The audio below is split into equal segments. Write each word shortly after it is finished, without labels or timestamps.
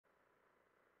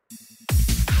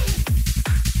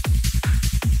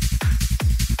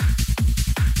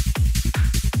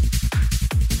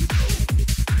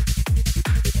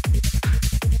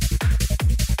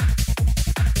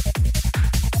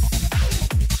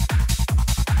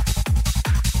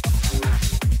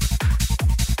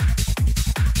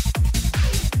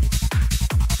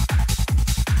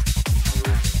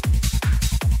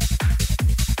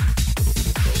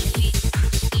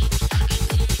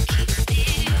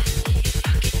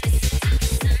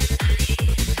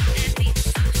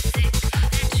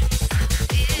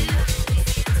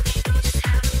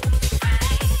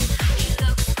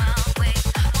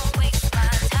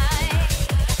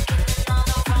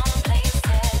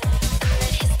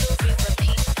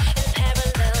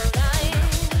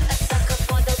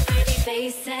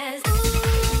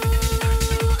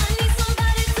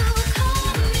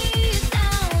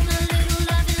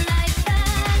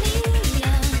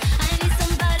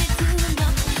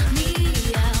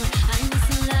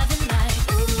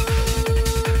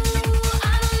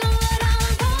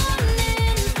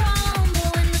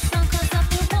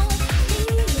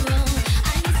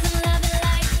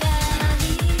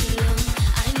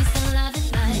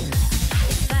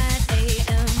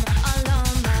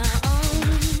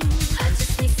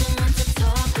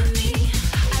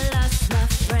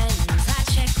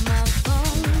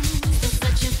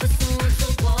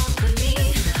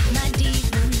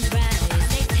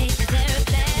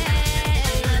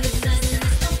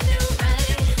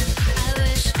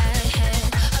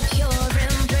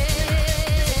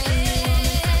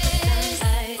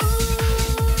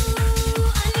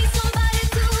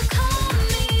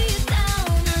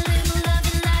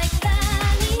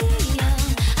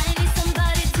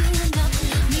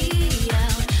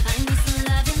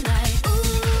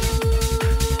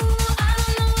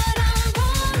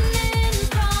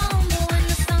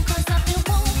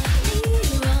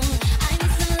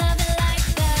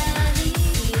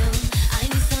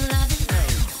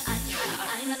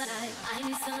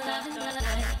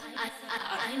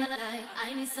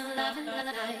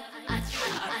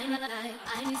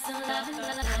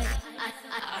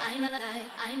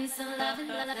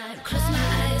Close my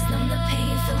eyes, numb the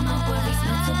pain, feel my worries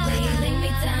melt away. Lay me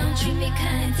down, treat me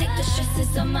kind, take the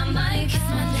stresses on my mind. Kiss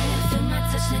my neck, feel my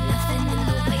touch, there's nothing in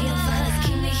the way of us.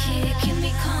 Keep me here, keep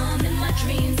me calm in my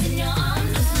dreams, in your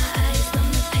arms. Close my eyes,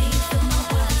 numb the pain, feel my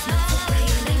worries melt away.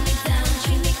 Lay me down,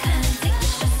 treat me kind, take the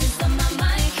stresses on my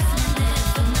mind. Kiss my neck,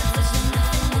 feel my touch, there's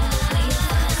nothing in the way of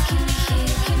us. Keep me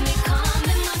here, keep me calm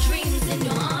in my dreams, in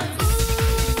your arms.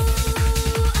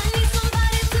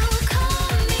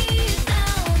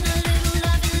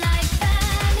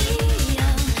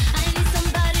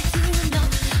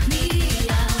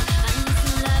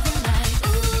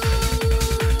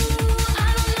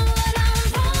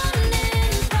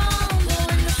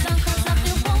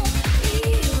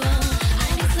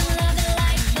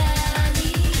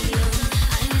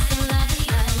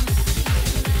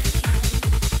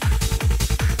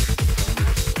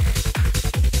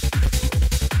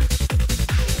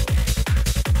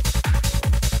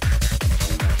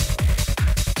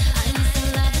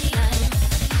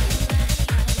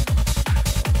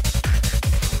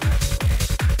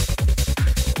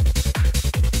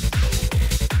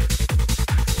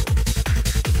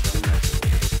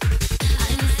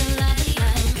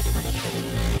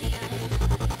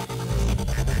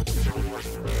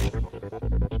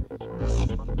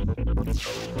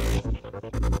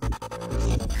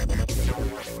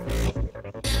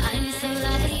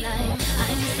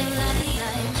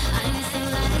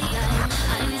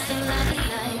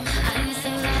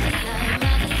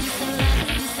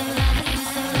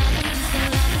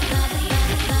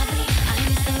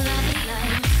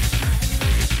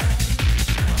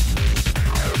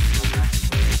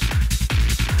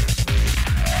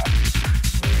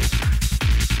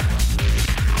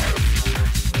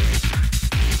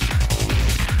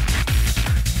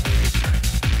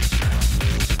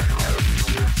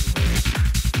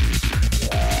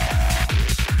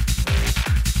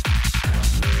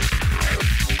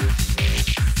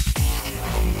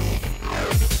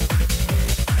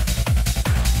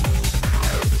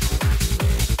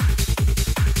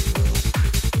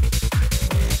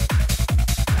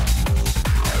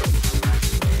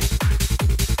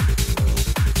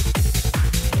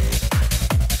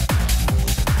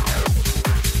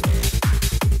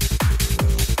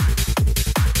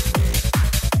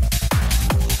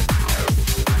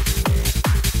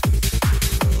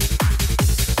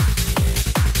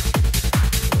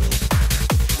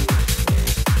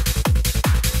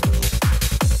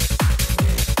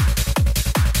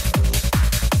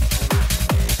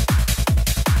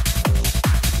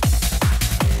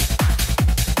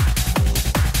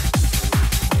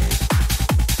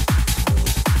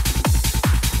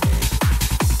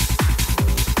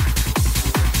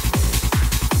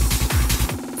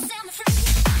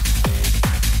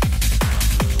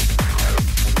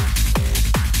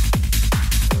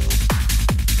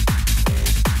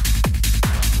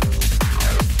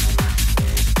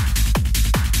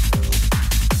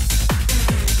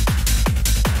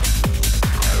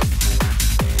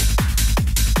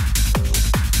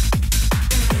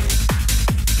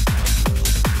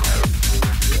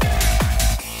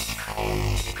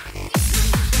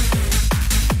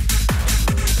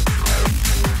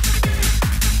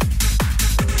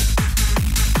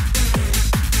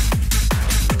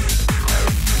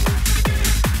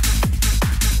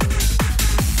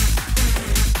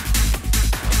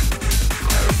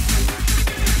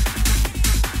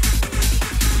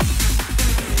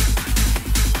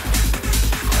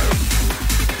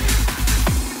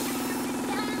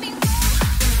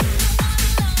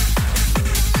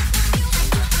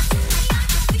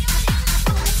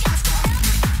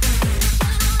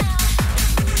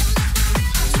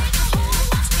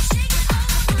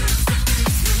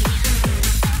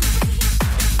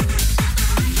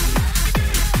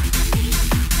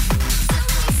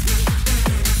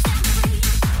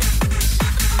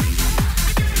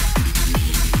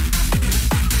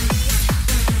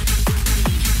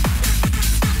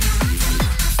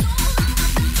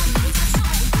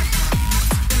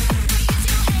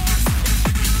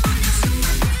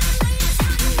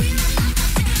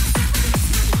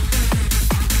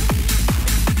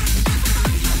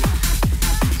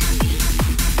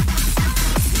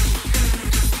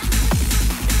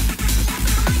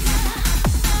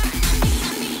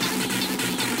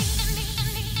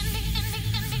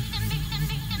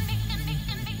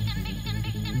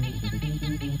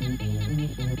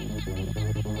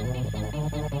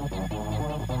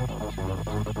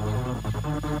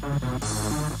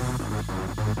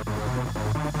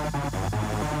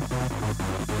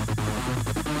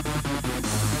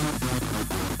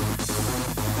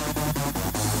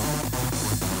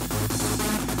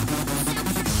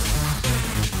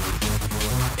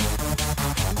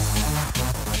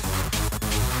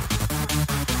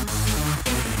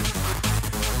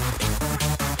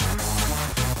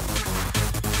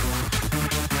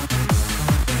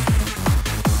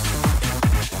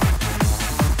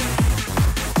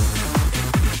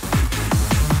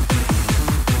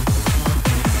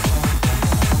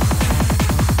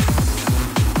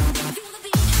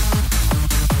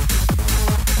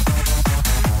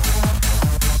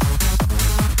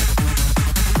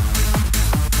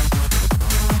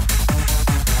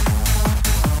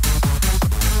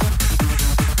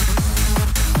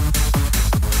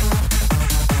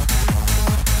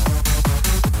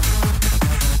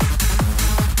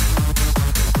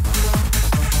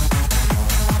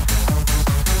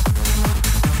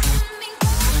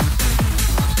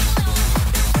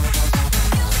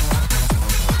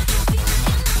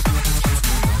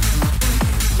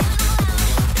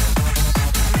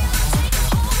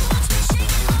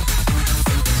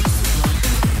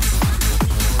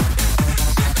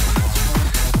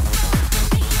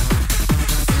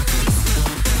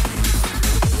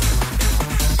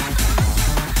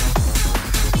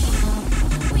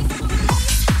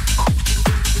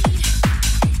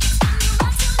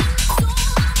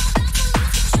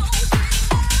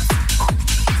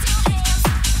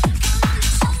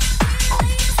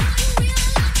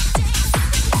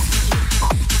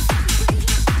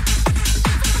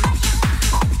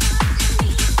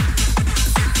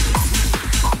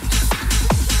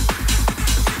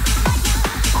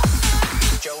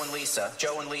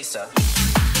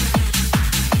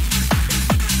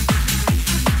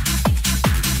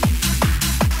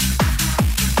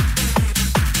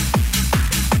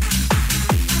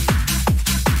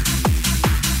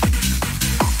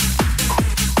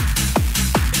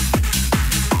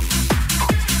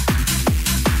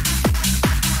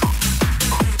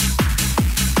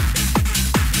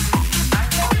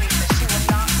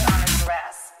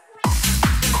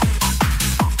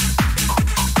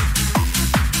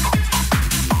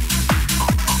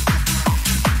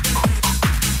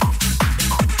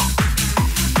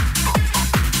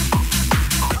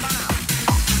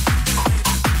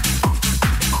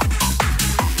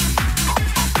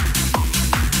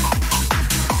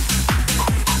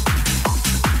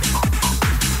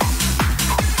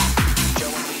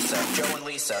 Joe and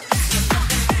Lisa.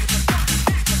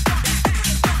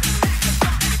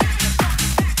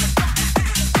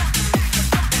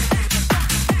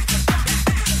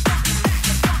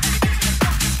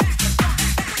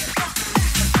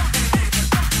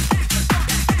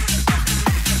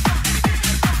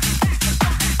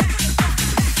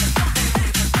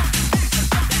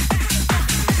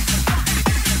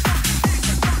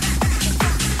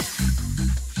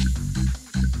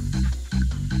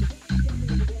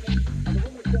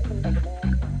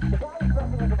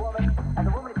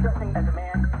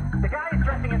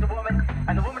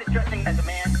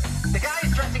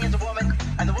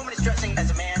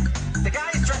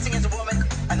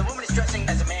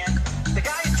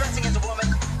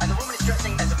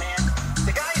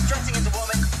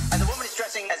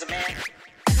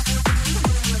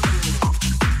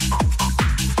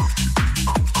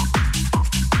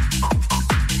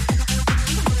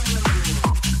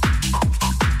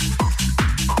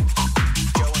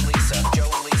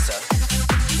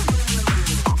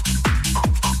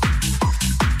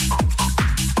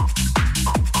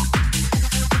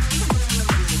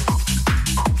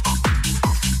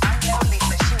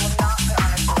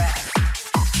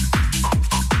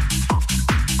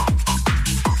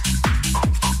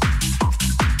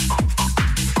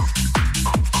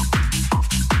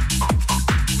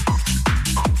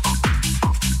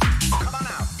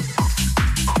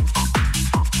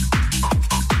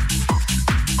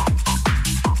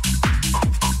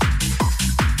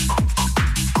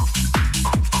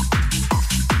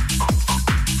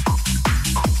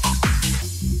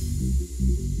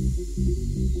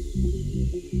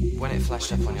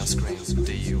 Up on your screen,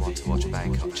 do you want to watch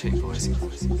Bangkok Chick Boys?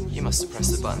 You must press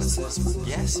the button that says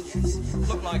yes.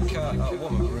 Look like a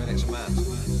woman, but really it's a man.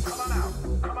 Come on out,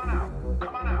 come on out,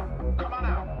 come on out, come on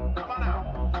out, come on out,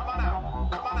 come on out,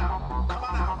 come on out, come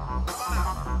on out,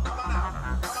 come on out,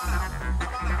 come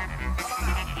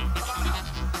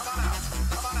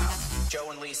on out. Joe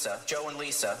and Lisa, Joe and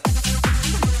Lisa.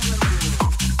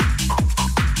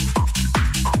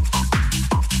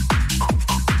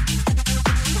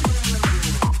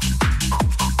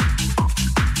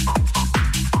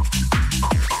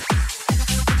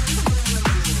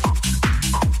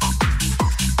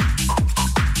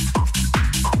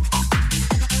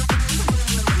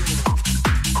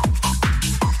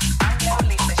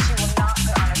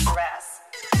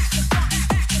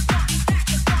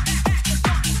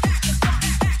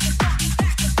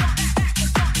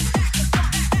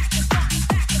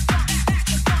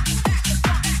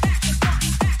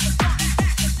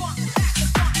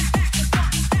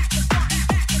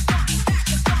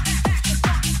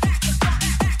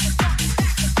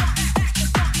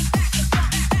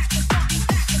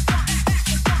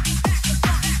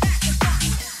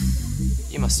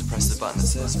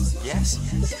 Yes.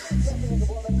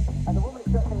 And the woman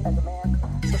is dressing as a man.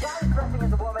 The guy is dressing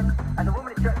as a woman, and the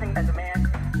woman is dressing as a man.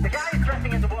 The guy is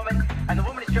dressing as a woman, and the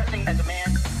woman is dressing as a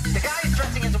man. The guy is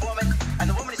dressing as a woman, and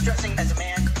the woman is dressing as a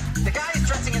man. The guy is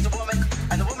dressing as a woman,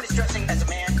 and the woman is dressing as a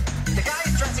man. The guy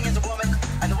is dressing as a woman,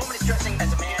 and the woman is dressing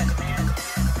as a man.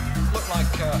 Look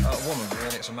like a woman, but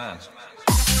really it's a man.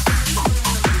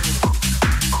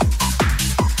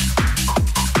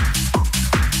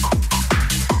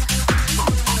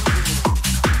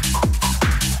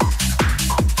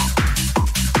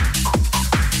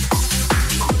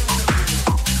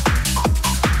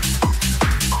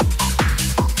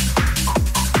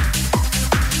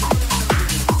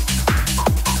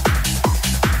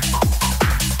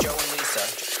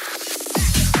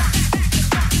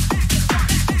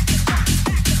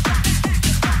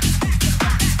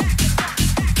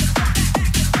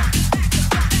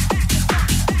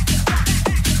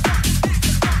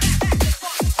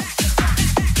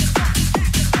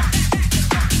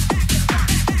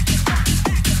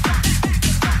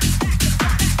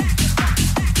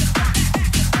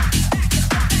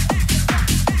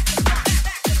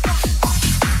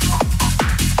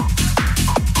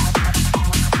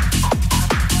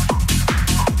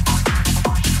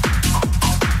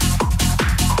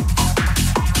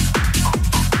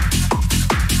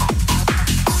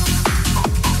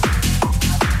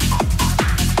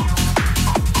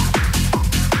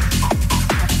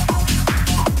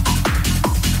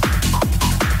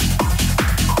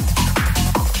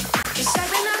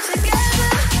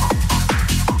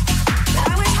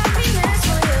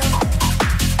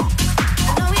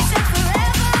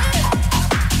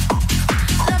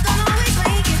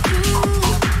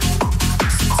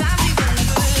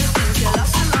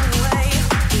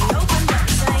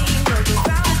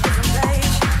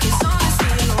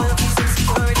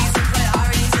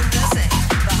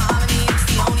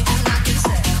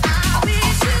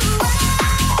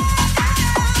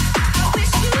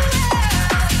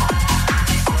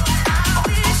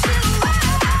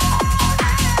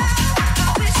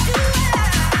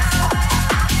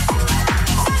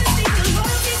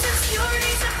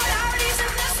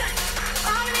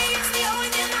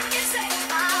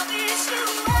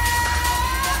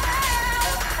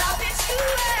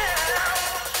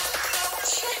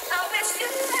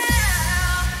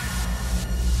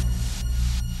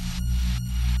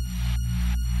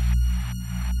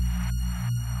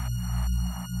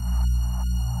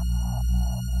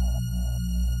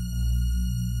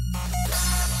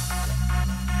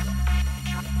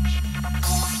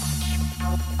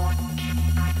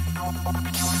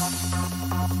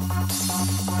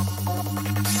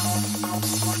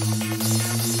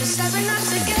 Just like we're not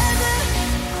together,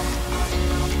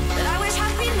 but I wish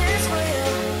happiness for you.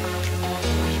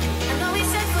 I know we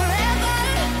said forever,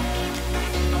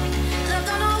 love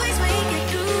don't always make it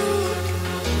through.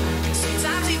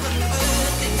 Sometimes even the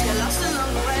good things get lost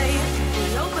along the way.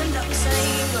 We opened up the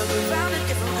same, but we found a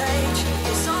different page.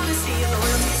 It's honesty and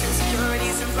loyalties,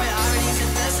 insecurities and priorities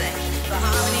and the same. For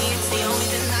harmony, it's the only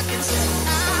thing I can say.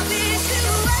 I wish you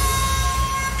well.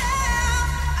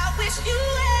 I wish you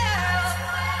well.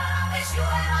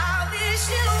 I wish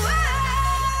you well.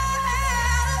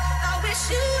 I wish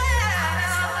you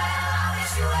well. I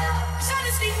wish you well.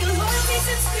 Honesty and loyalties,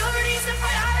 insecurities and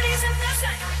priorities and the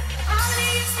same. Harmony,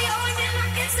 it's the only thing I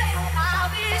can say. I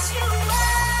wish you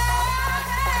well.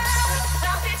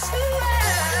 I wish you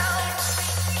well.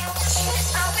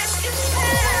 I wish you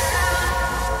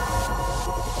well.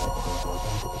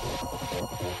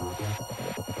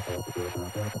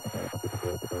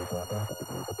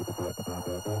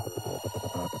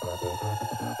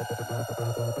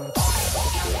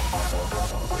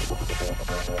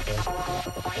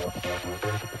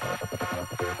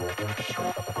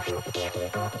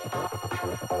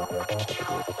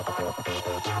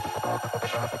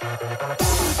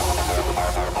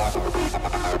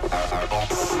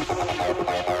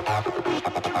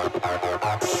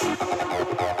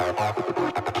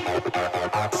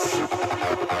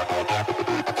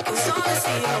 Cause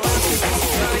honestly, I want to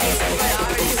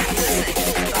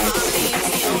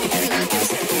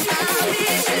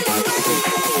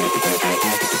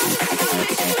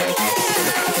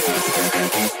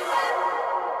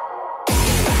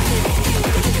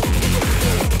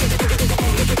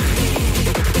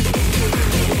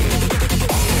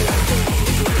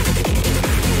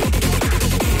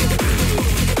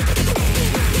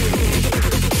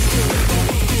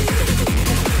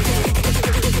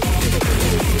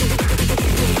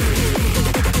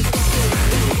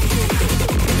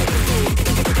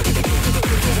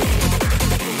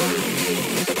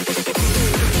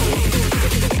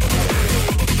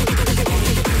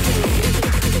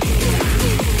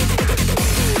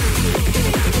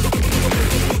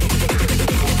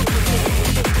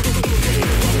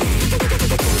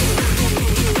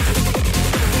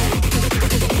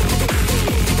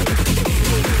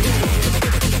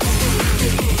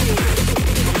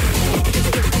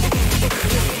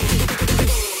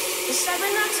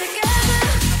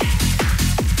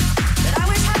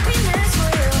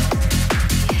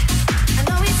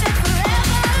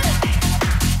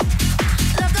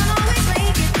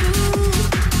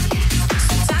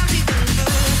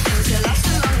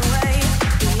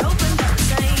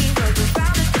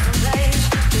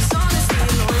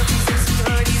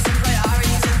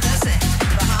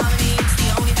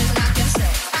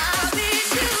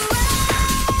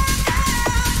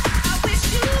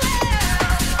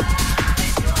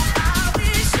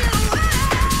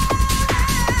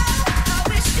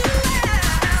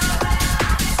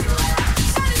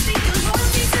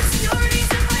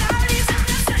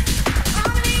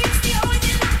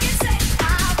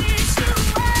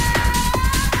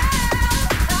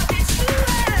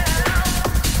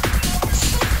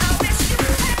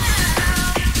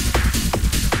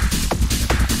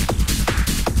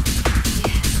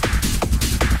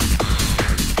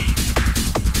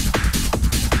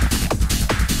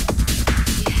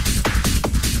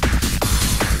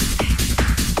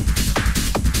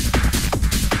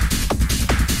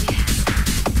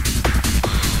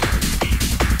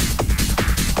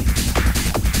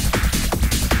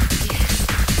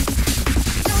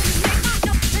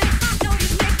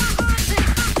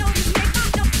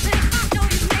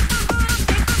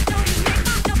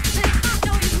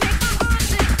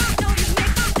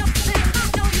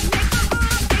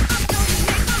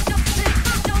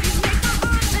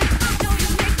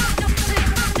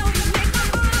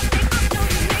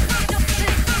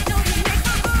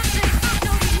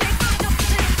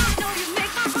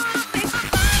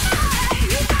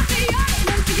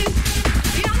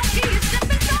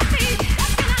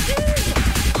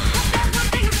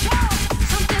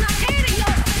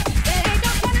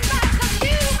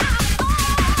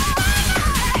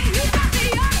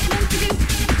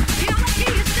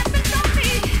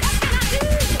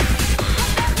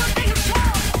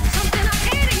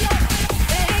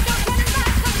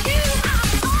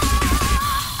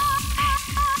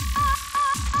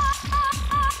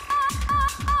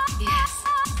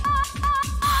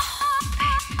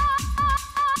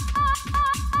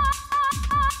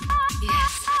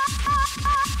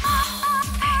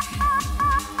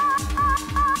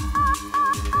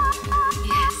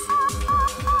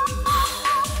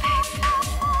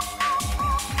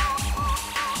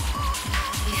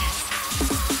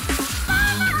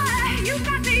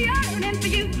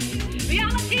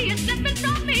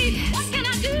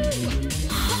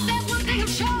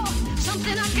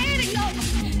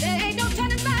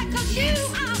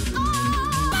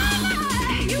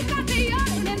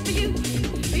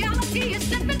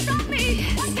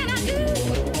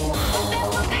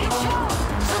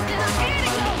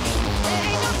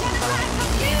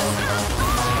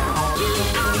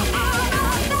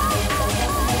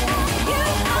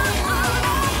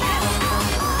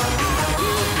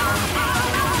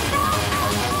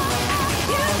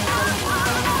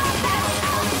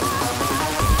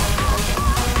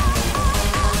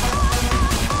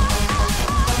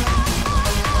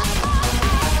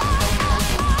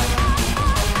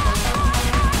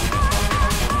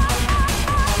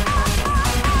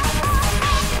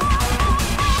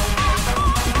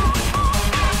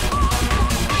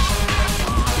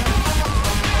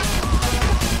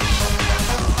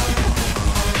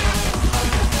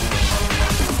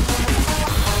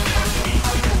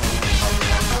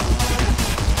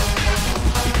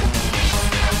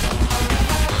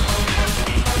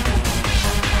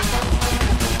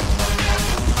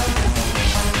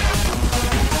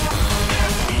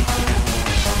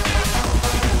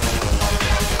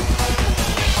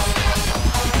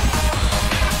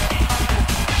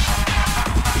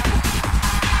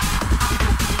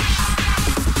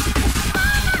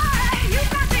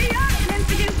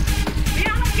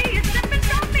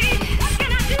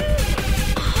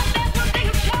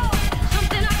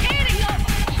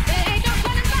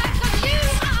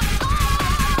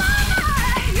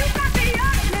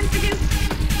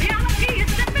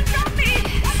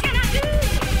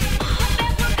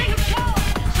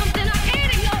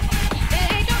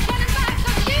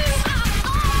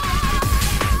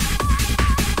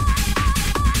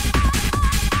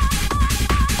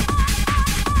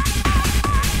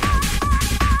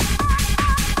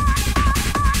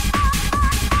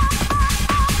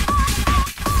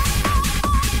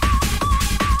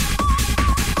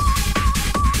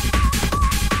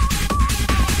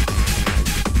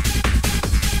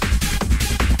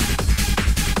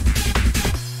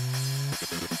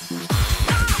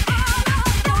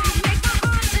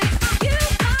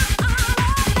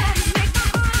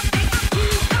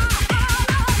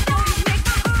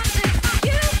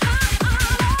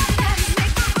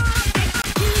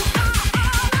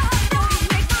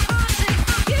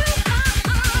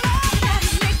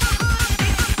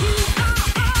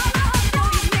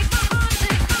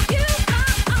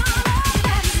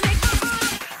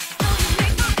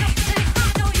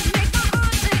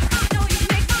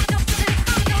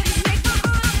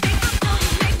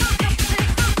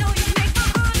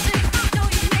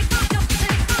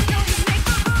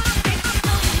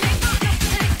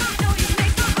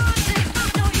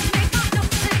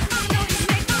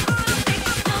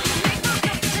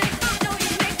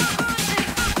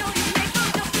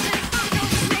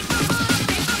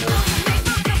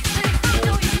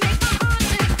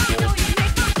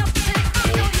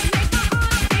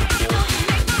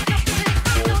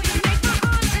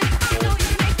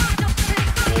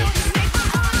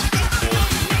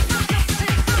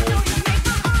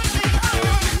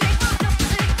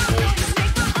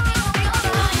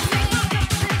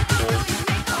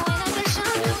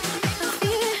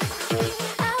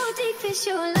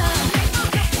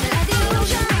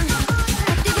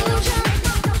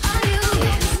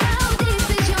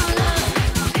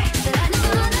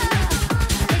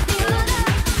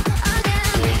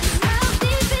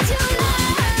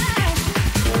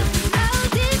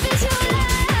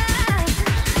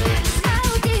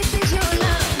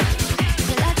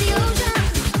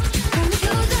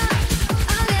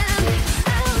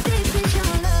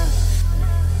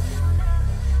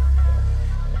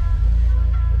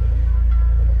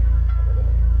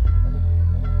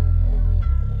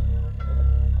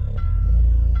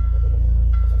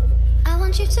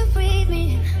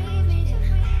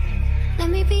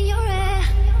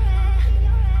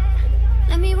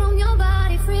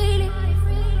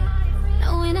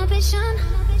vision,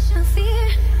 no fear.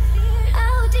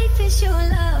 How deep is your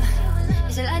love?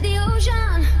 Is it like the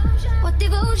ocean? What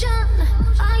devotion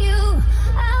are you?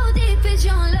 How deep is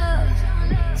your love?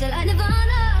 Is it like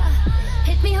Nirvana?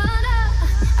 Hit me harder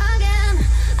again.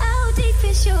 How deep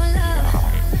is your love?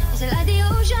 Is it like the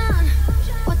ocean?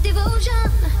 What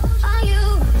devotion are you?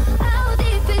 How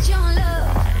deep is your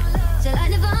love? Is it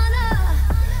like Nirvana?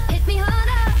 Hit me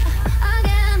harder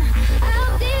again.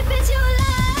 How deep is your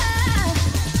love?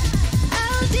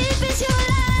 How deep is your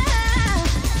love?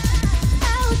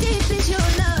 How deep is your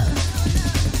love?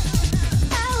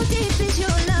 How deep is your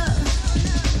love?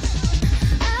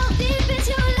 How deep is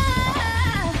your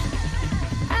love?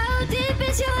 How deep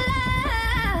is your love?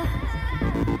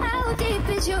 How deep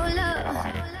is your love?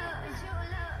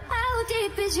 How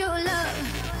deep is your love?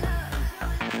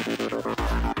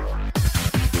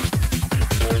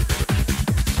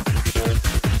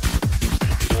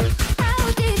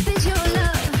 How deep is your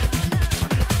love?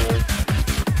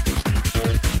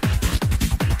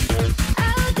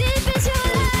 How deep is your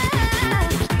love?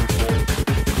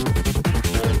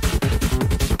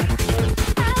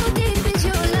 How deep is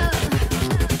your love?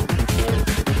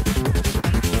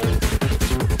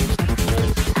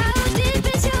 How deep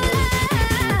is your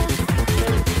love?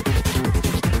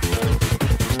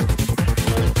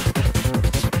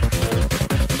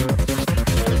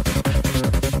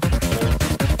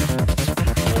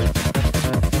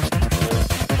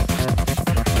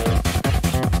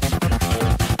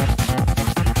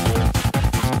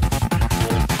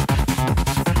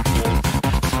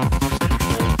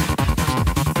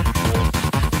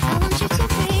 I want you to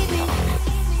breathe me.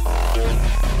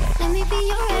 Let me be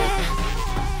your air.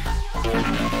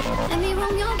 Let me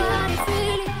roam your body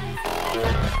freely.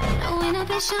 No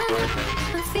inhibition,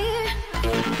 no fear.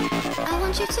 I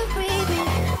want you to breathe me.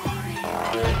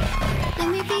 Let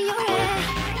me be your air.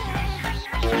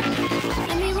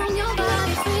 Let me roam your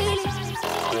body freely.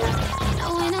 No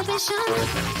inhibition,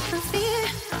 no fear.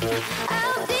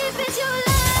 How deep is your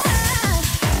love?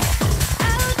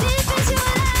 How deep is your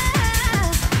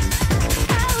love?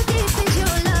 How deep is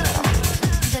your love?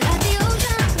 Is it like the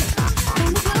ocean? Hold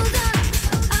me closer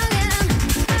again.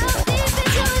 How deep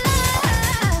is your love?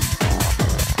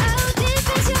 How deep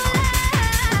is your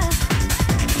love?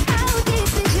 How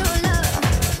deep is your love?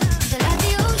 Is it like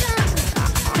the ocean?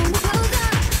 Hold me closer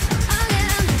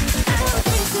again. How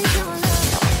deep is your love?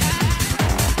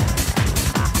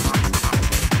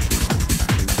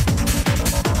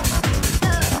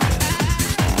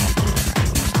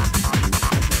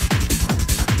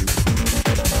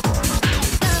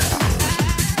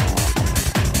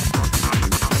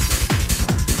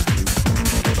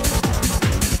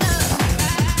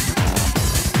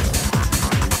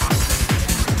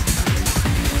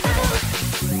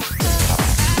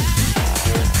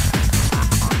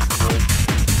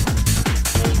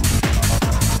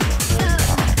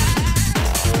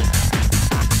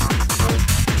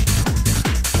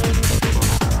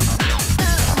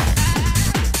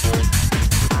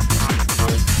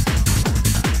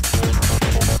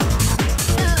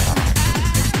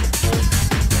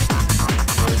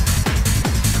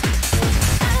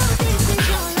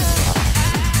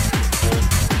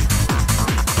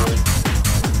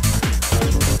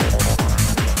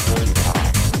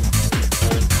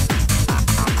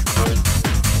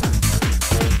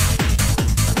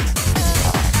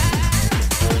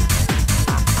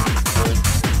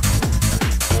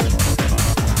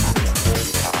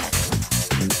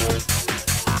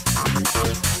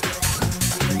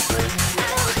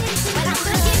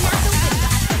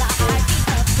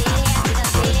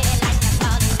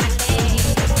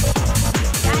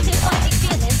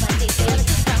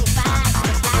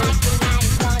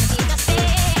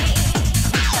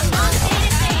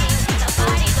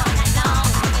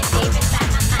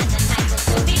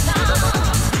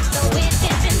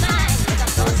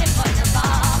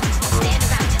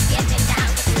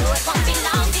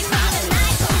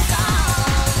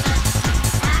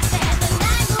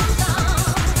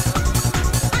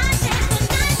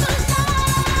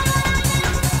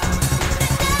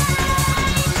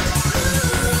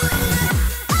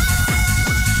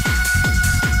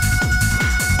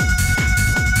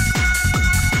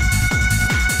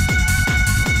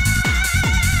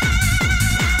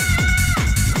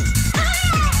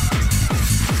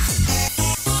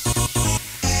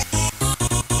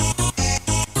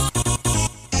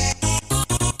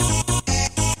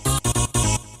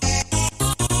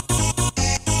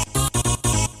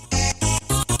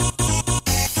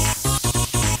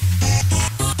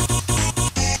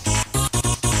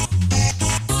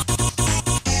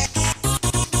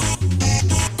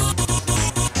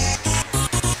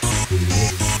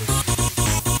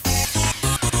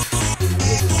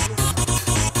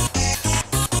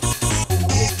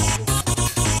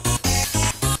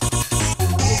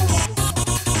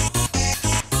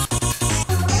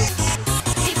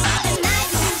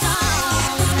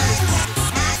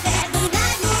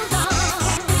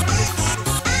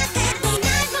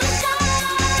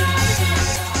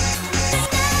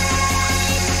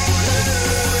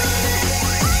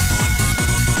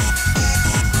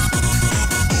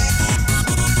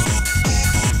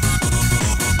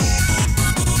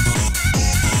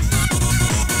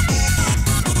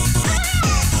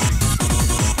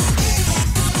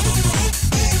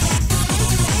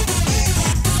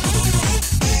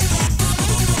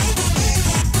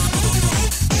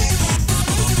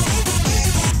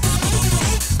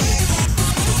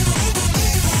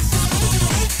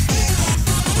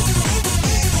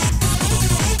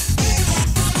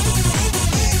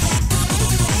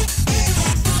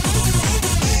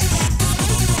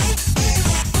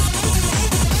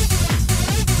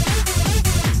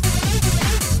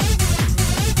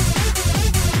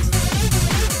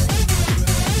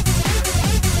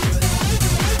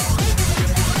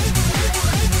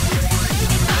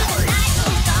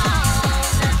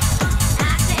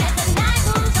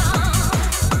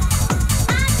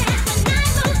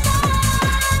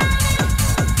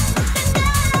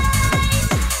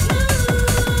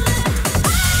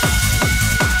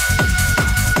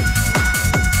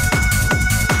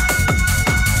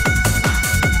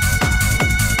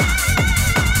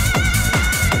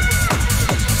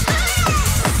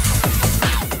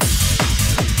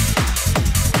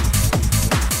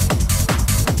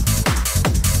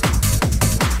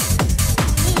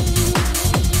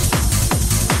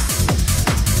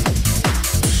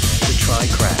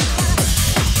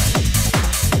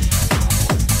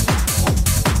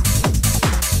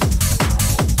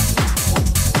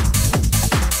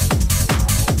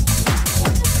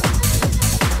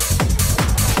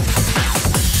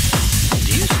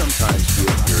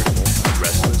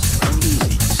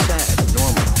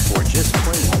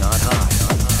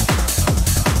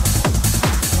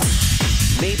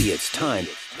 time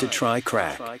to try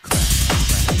crack.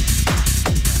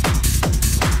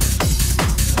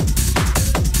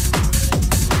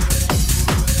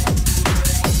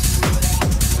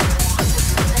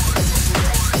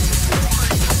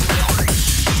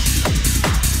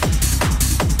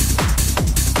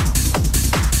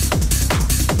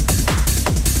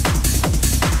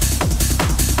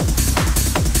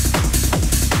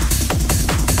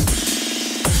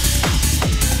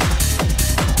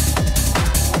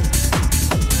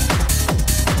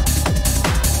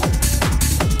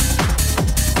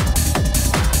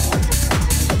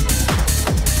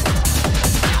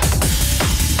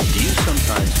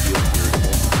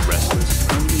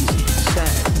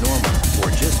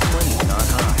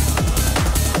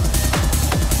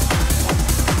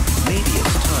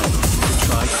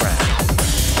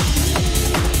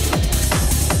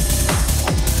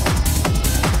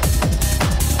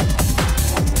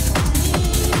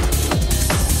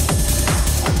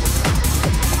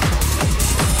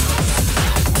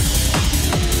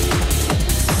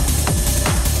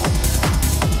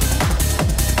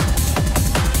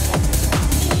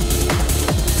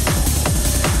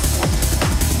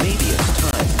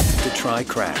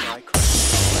 Crack.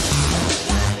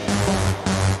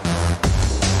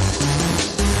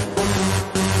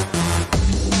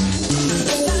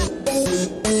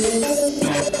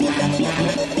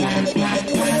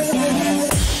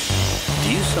 Do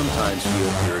you sometimes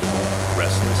feel irritable,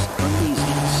 restless,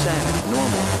 uneasy, sad,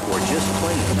 normal, or just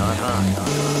plain not high?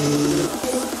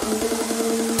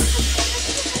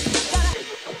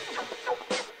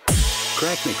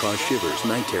 Crack may cause shivers,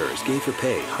 night terrors, gay for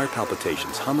pay, heart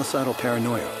palpitations, homicidal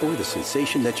paranoia, or the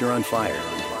sensation that you're on fire.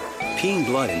 Peeing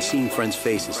blood and seeing friends'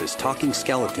 faces as talking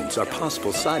skeletons are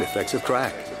possible side effects of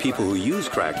crack. People who use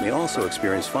crack may also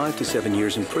experience 5 to 7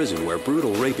 years in prison where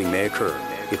brutal raping may occur.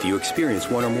 If you experience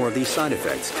one or more of these side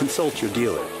effects, consult your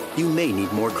dealer. You may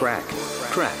need more crack.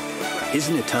 Crack.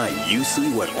 Isn't it time you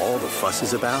see what all the fuss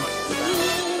is about?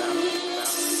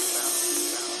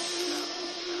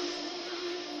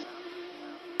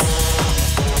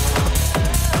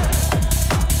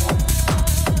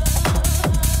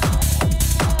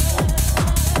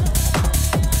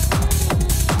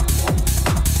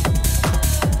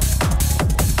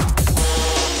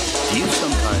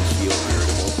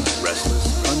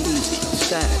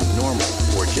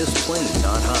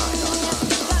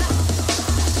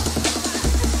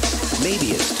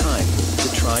 Maybe it's time to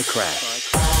try crack.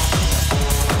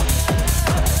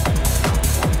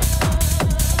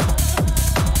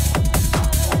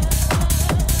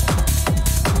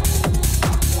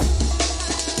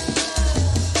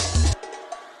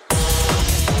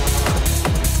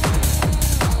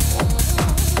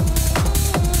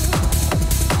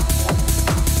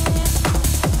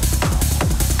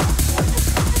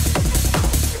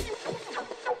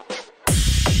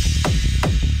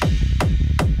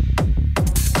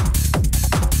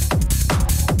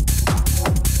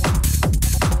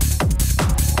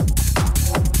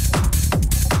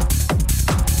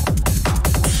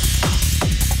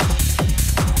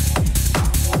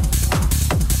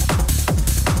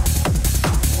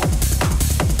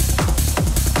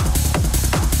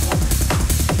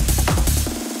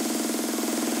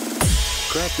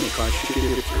 Crack may cause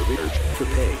shivers, for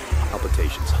pay,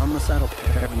 palpitations, homicidal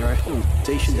paranoia,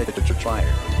 sensation that it's a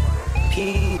fire.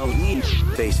 Peeing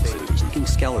faces, speaking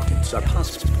skeletons are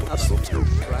possible.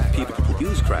 People who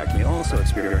use crack may also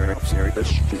experience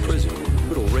in prison.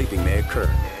 Brutal raping may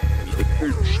occur. If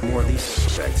you hear more of these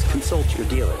effects, consult your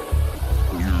dealer.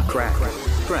 Crack.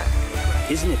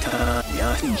 Isn't it time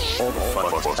you see all the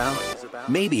fun is about?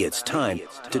 Maybe it's time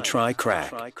to try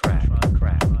crack.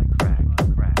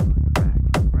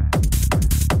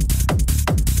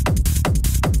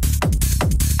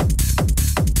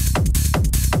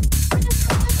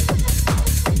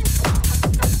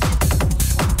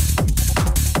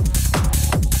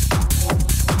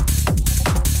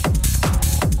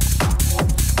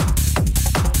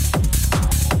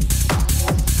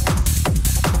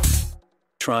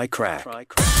 Try crack. Do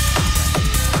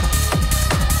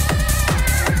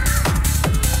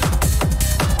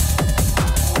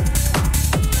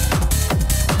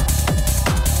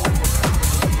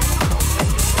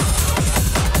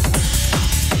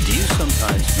you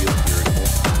sometimes feel irritable,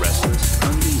 restless,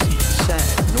 uneasy, sad,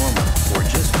 normal, or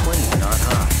just plain not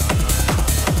high?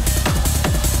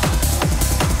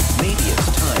 Maybe it's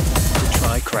time to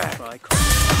try crack.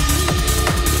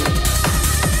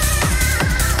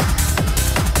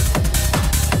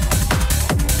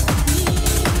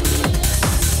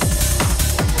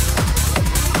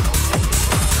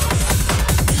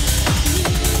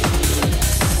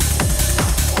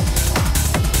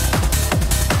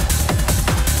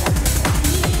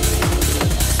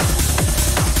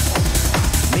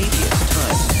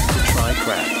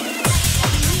 crack.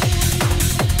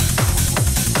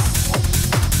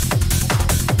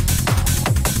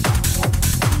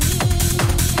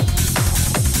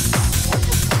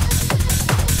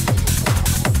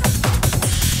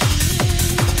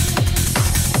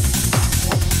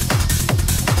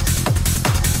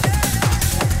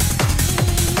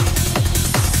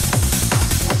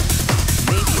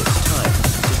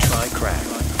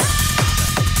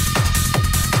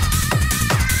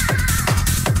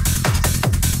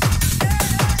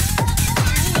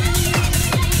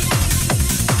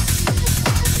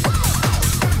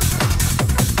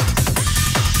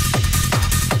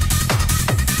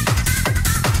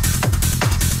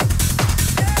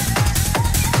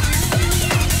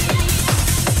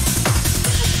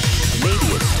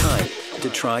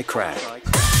 Try crack.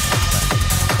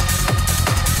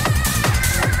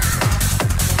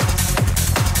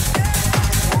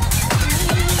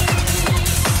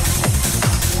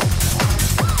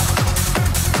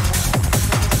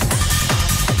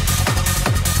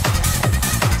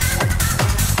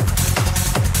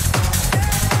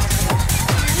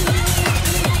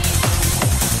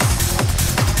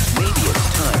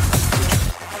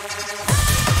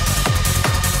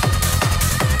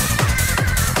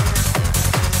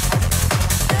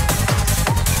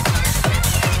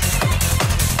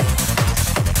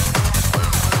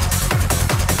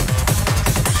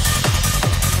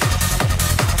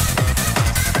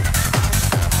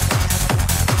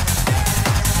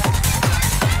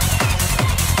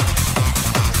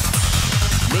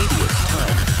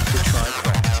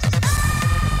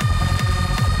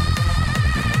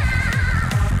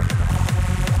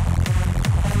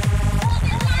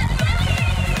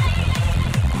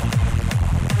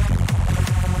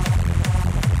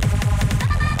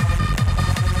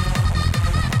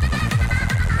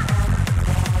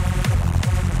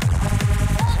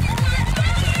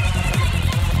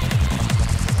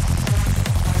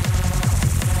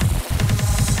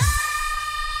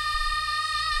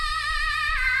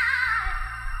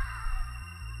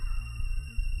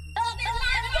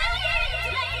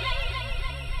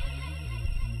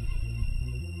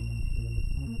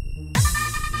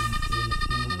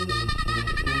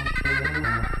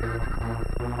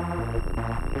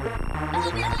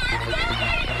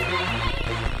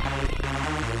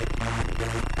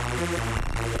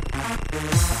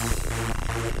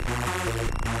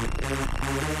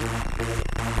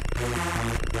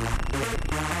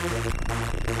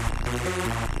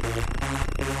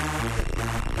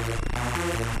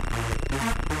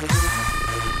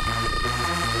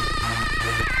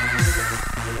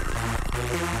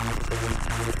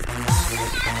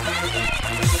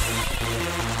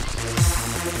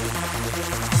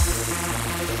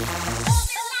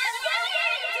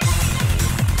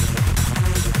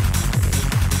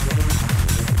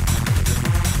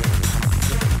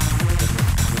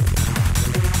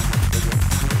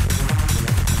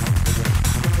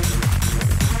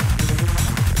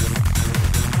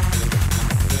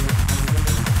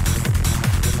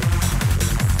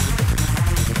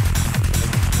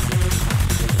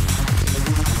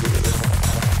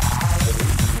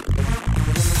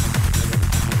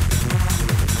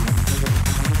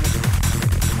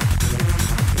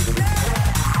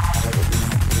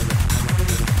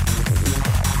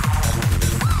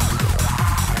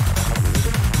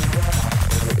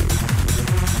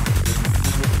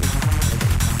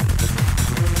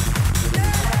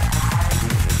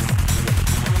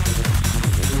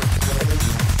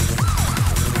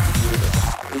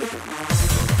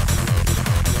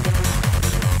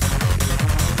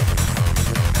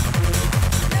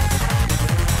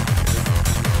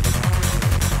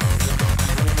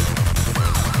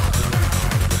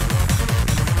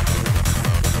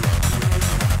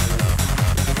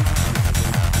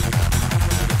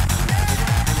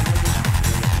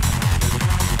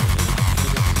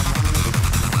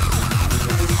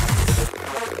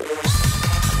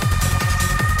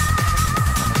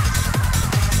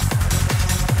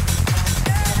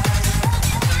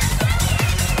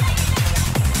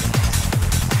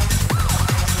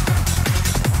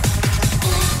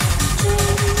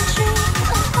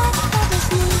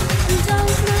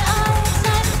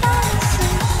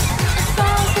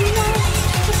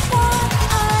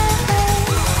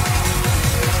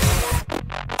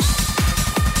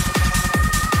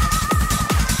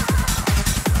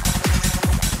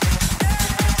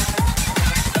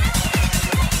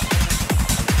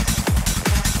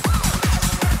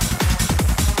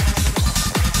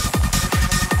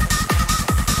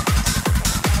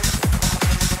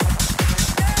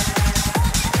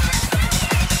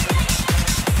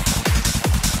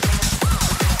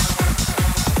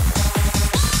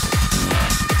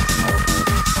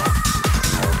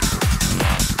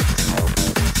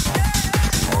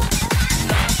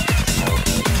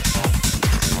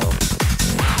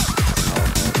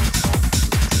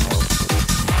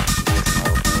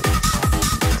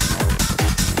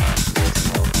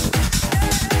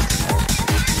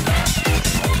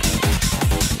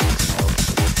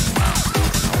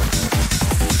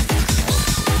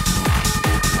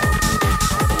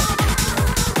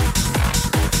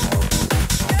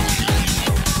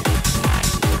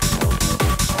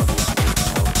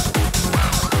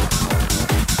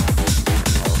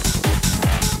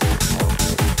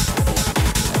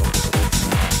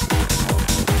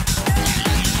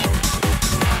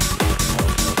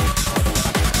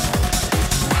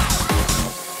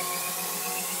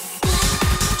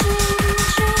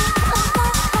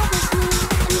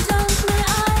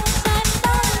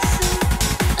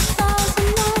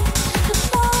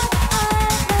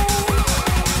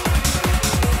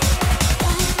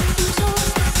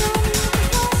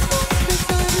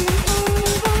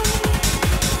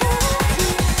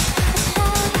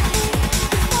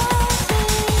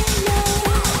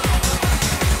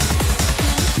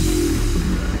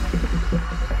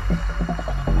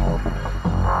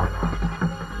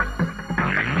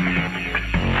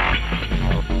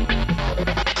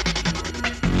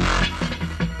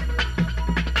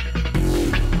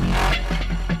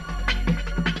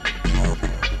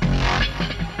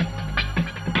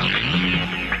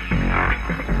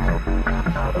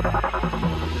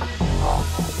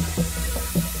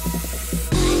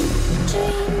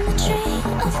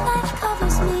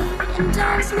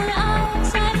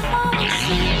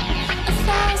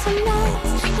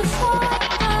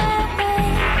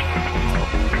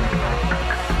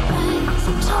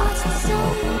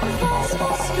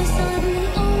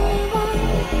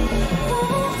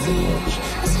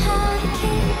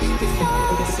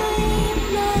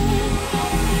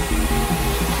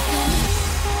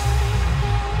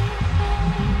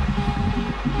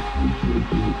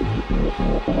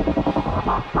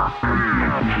 Bye.